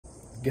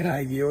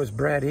G'day viewers,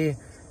 Brad here.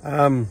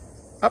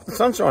 Up the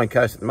Sunshine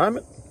Coast at the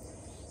moment.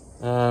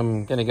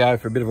 Going to go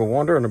for a bit of a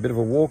wander and a bit of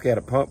a walk out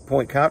at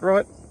Point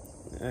Cartwright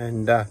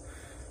and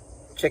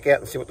check out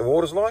and see what the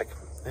water's like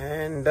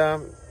and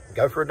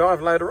go for a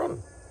dive later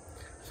on.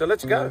 So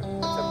let's go.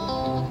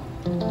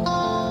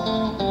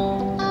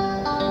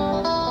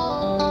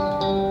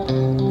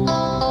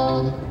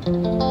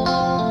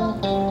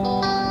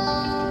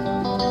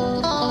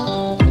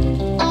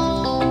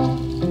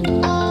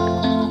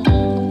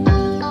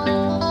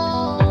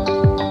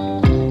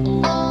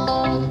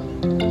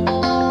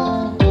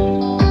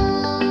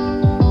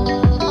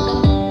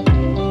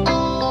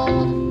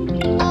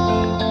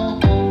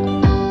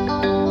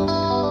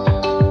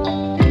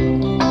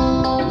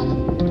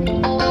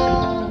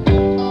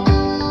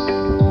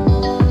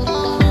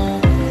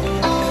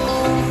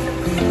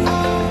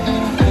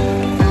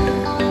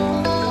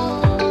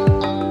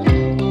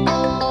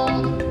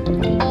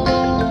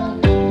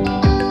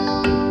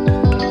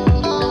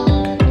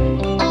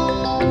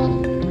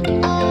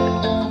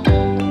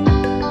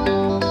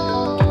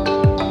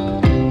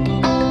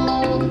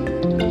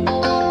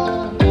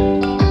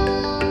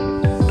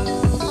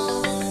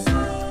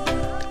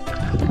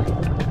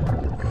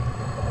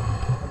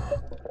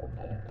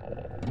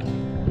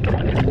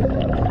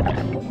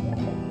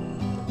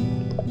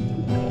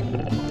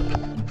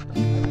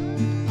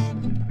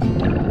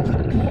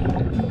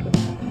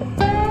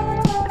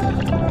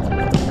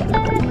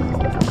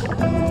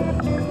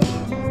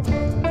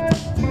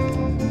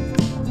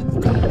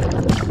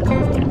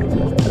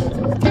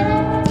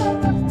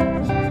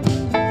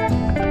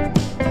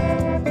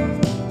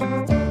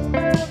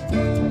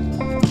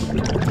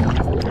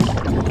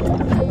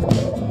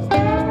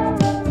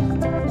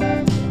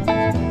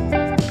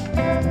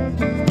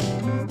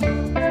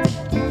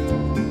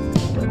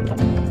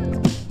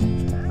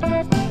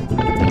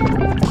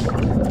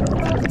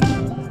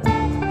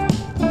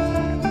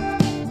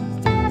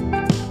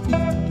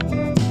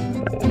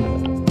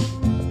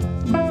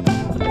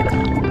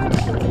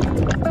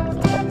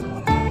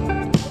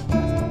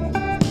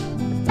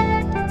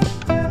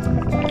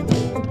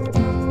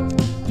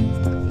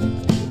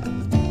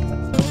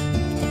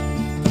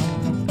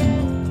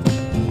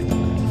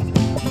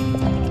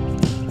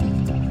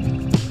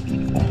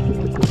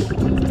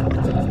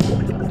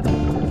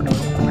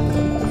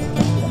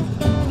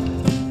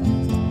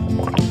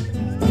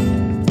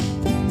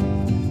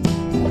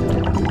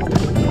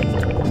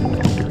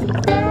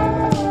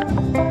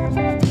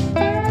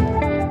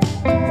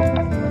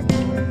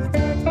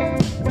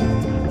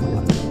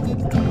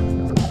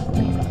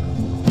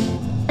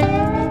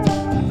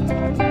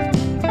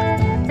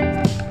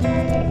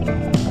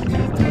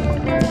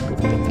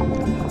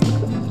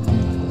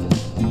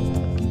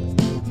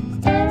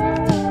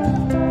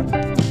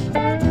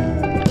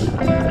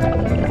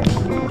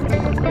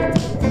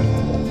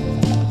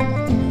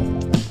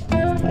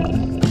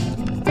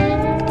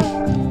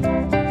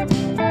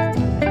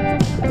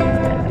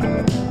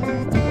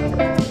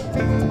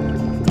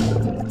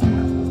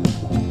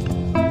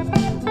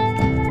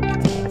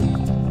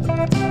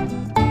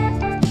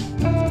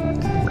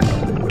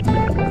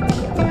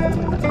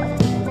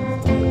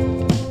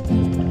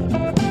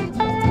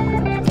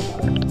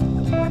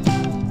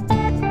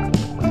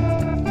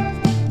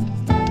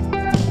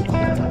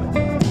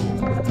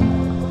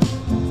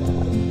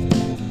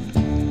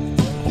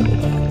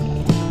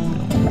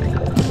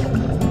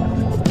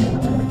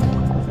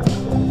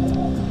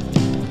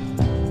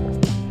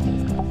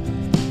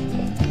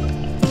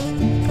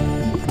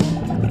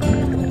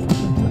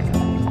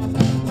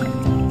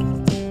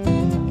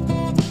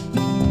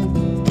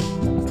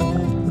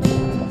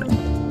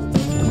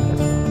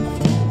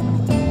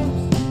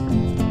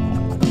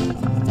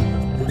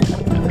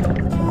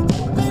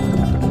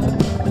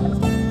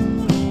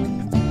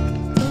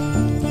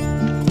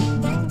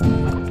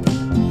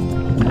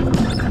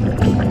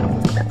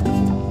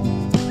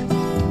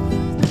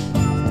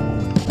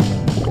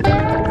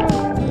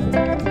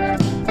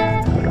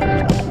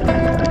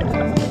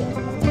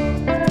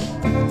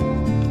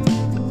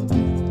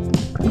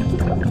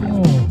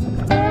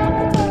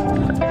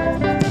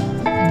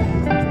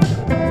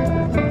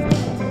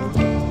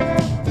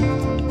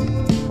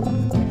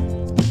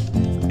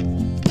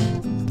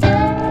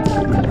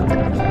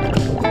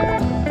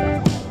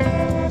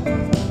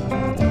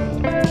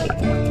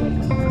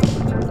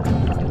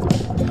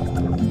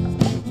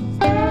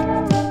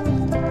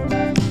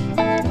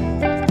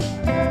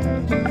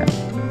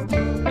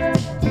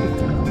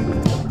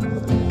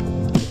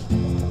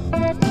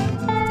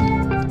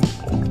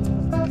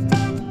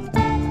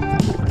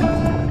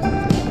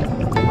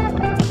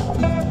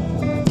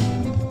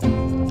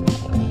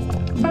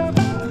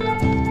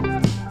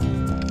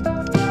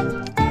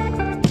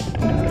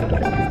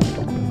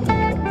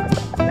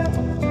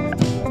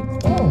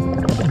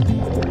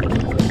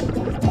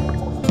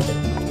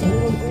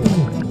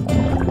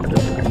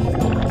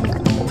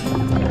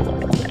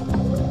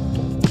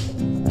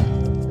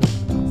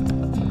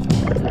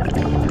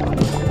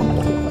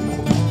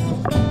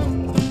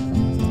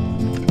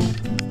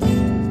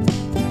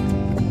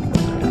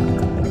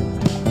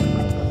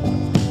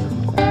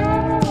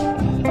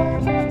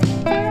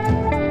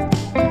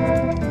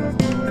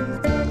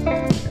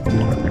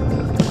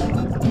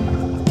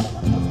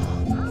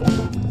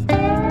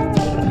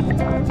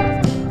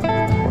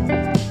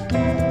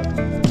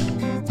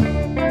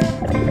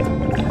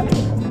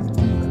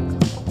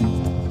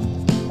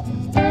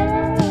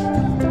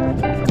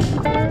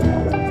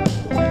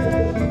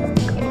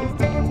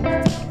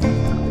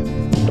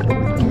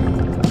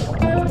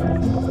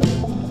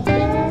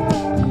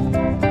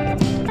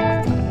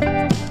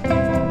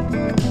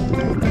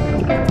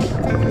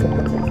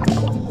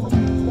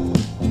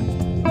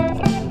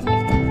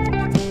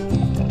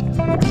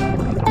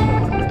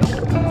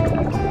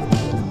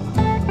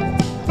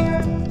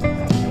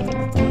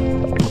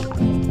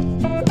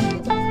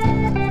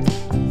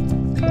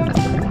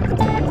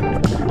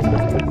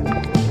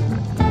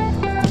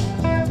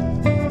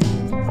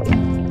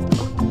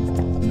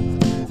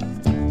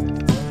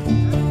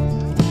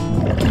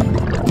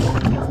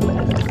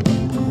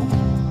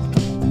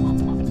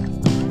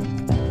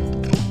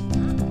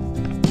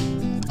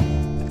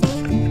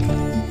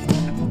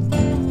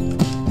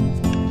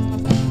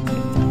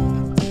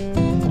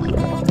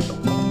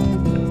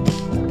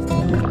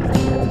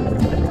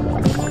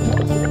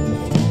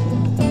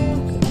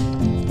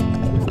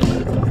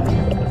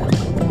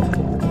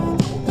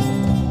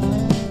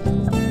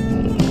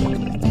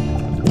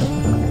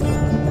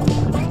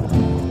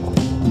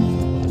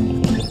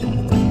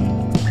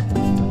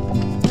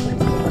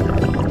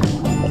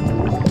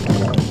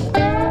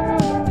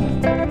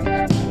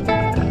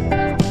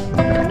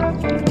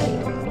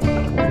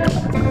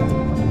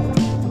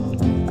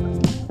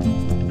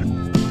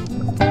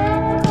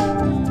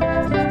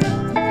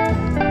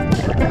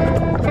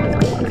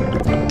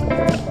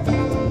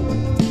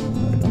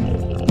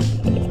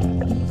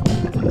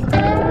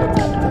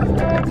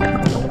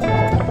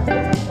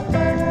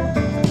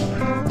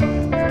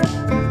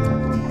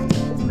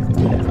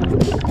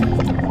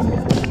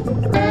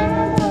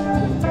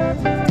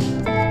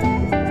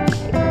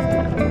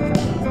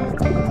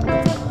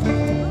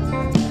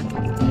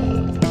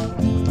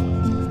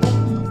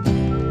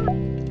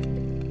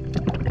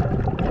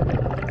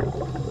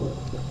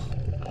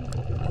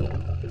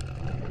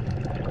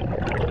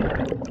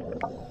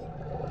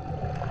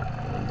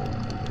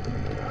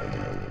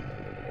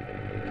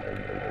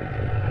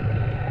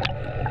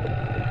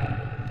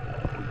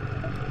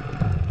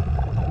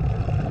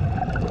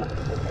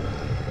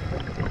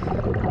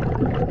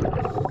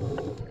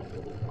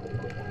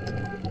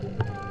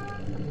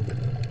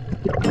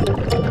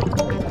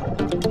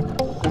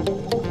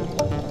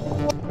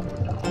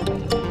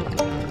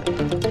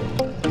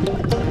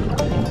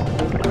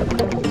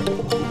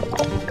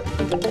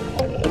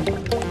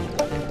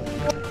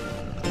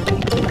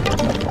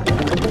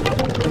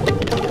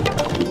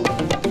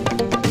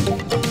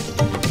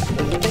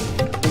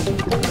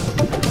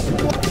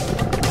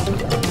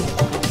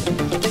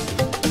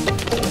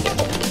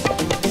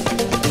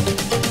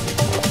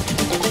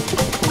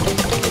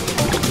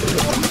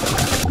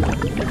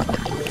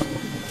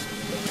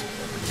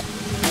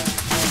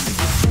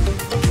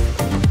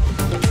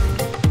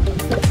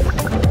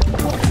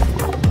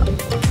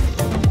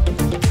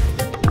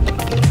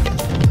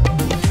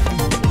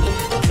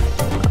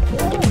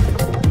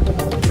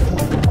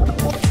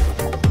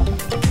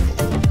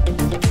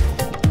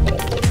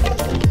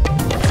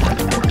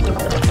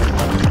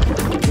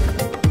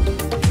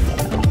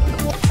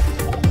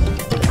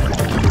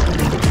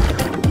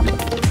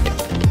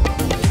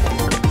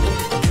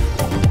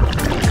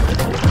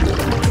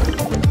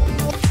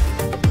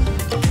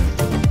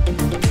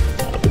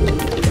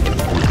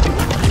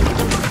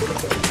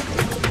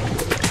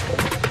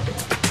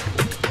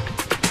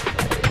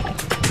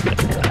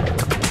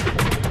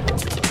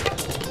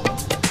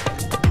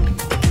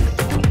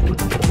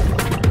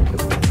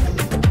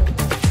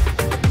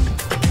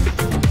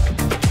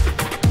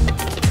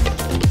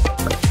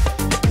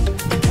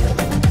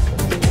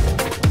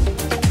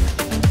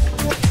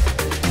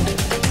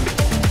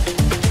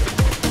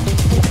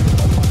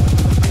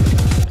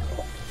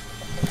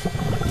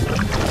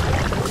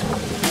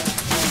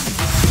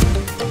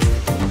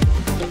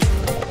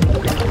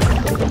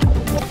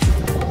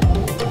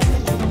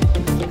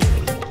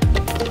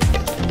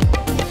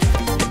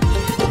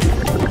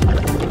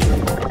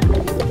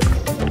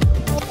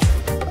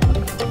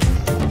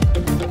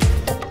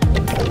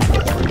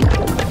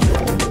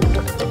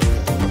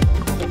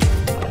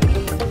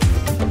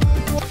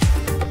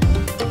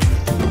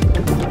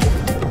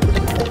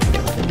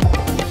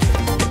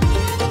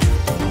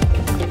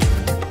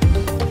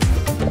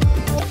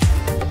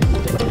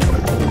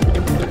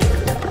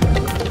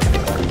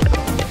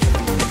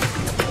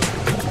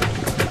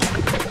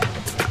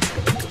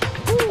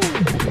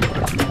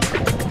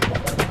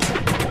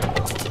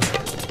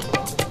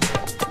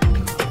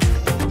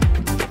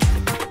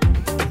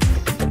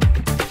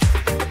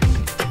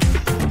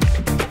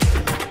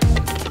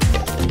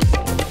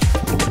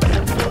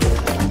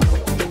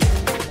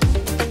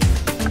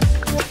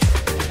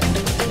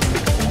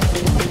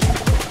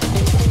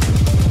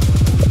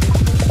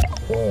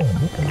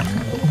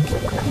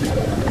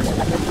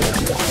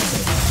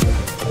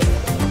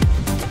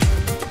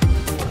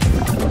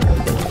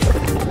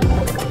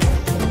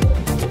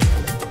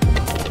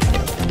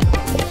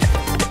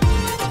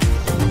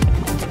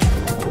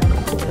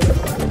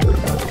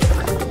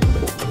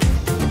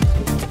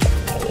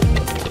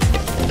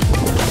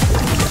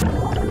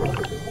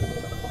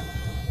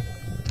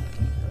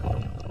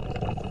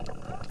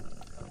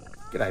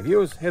 G'day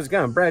viewers, how's it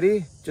going? Brad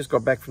here, just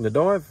got back from the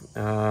dive.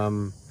 I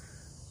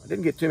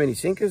didn't get too many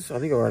sinkers. I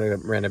think I only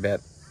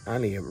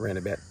ran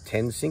about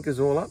 10 sinkers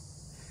all up.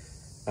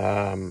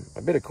 A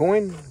bit of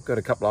coin, got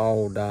a couple of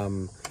old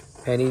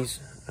pennies,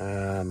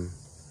 and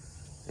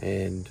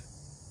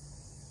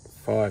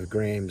 5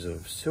 grams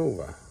of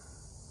silver.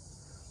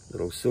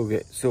 Little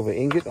silver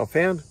ingot I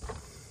found.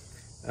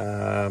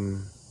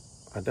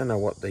 I don't know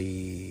what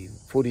the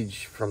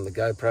footage from the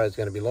GoPro is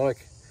going to be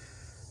like.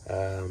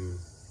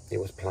 It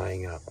was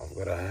playing up. I've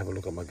got to have a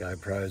look at my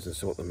GoPros and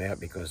sort them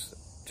out, because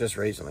just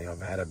recently I've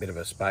had a bit of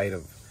a spate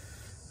of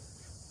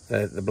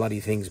the bloody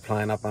things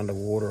playing up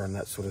underwater and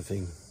that sort of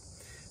thing.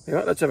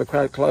 Anyway, let's have a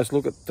close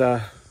look at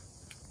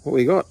what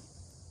we got.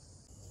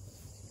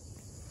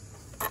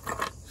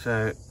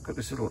 So, got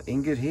this little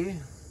ingot here.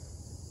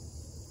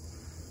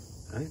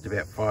 I think it's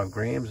about 5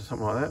 grams or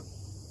something like that.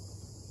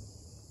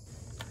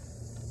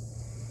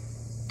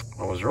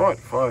 I was right,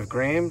 5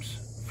 grams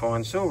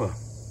fine silver,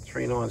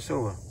 3/9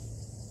 silver.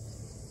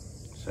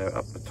 So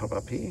up the top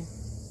up here,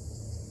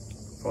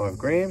 5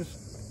 grams,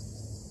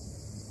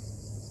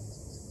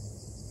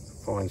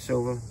 fine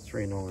silver,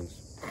 3/9.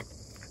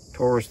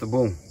 Taurus the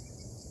bull.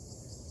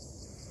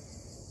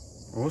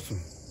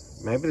 Awesome.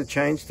 Maybe the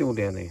chain's still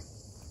down there.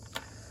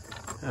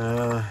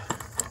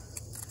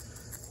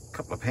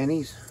 Couple of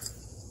pennies.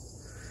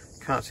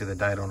 Can't see the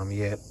date on them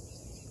yet.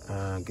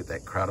 Get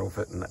that crud off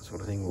it and that sort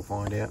of thing, we'll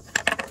find out.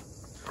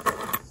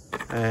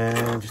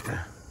 And just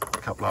a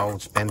couple of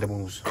old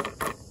spendables,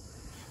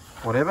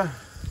 whatever.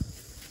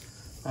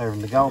 Over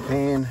in the gull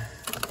pan, a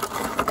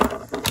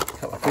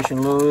couple of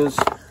fishing lures.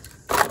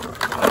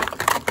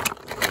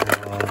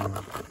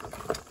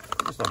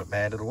 It's not a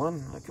bad little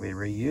one, that can be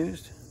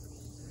reused.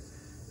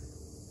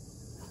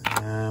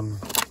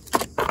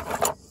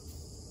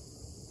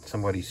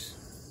 Somebody's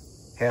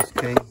house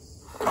key.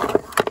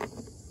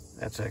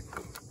 That's a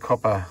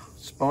copper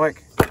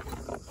spike.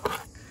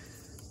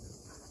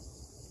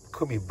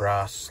 Could be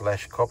brass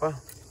 / copper.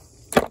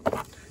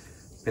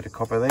 Bit of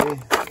copper there.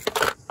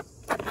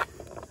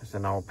 It's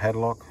an old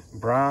padlock.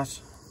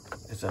 Brass.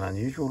 It's an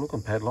unusual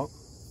looking padlock.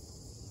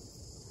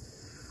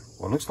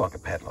 Well, it looks like a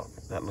padlock.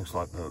 That looks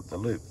like the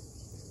loop.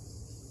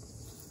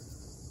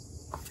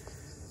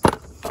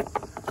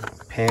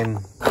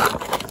 Pen.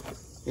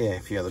 Yeah,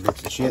 a few other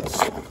bits and shits.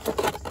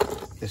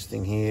 This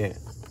thing here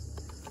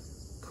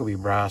could be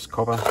brass,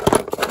 copper.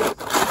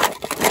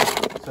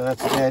 So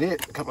that's about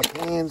it. A couple of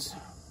cans.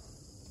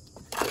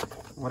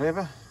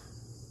 Whatever.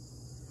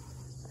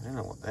 I don't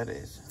know what that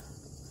is.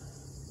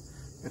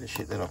 Bit of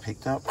shit that I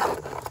picked up.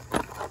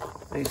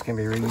 These can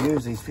be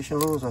reused, these fishing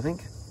lures, I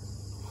think.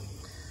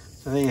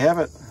 So there you have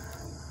it.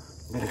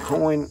 Bit of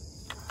coin.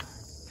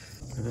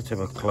 Let's have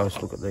a close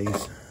look at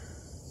these.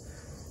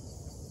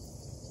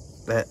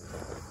 That.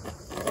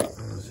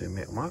 I'll zoom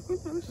out. My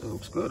goodness, this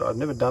looks good. I've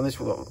never done this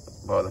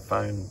by the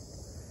phone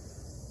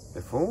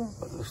before,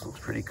 but this looks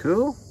pretty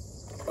cool.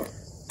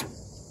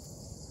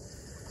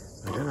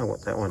 I don't know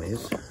what that one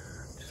is.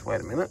 Just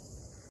wait a minute.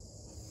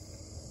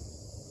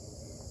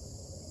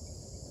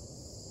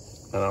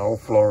 An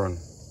old florin.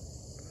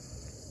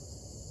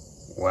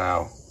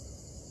 Wow.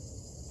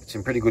 It's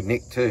in pretty good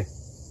nick too.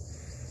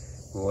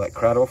 All that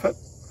crud off it.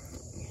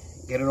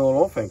 Get it all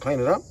off and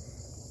clean it up.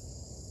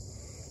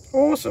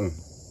 Awesome.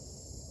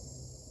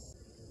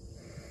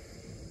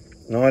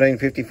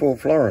 1954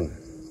 florin.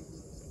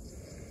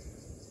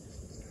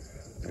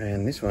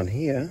 And this one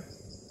here,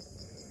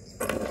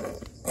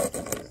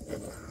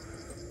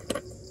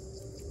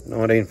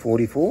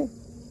 1944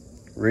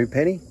 rue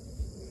penny.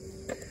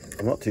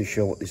 I'm not too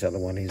sure what this other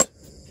one is.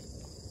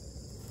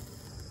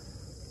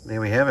 There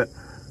we have it.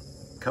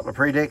 A couple of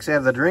pre-decks out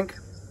of the drink.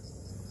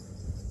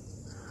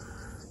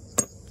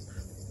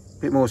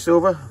 Bit more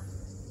silver.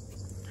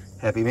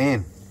 Happy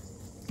man.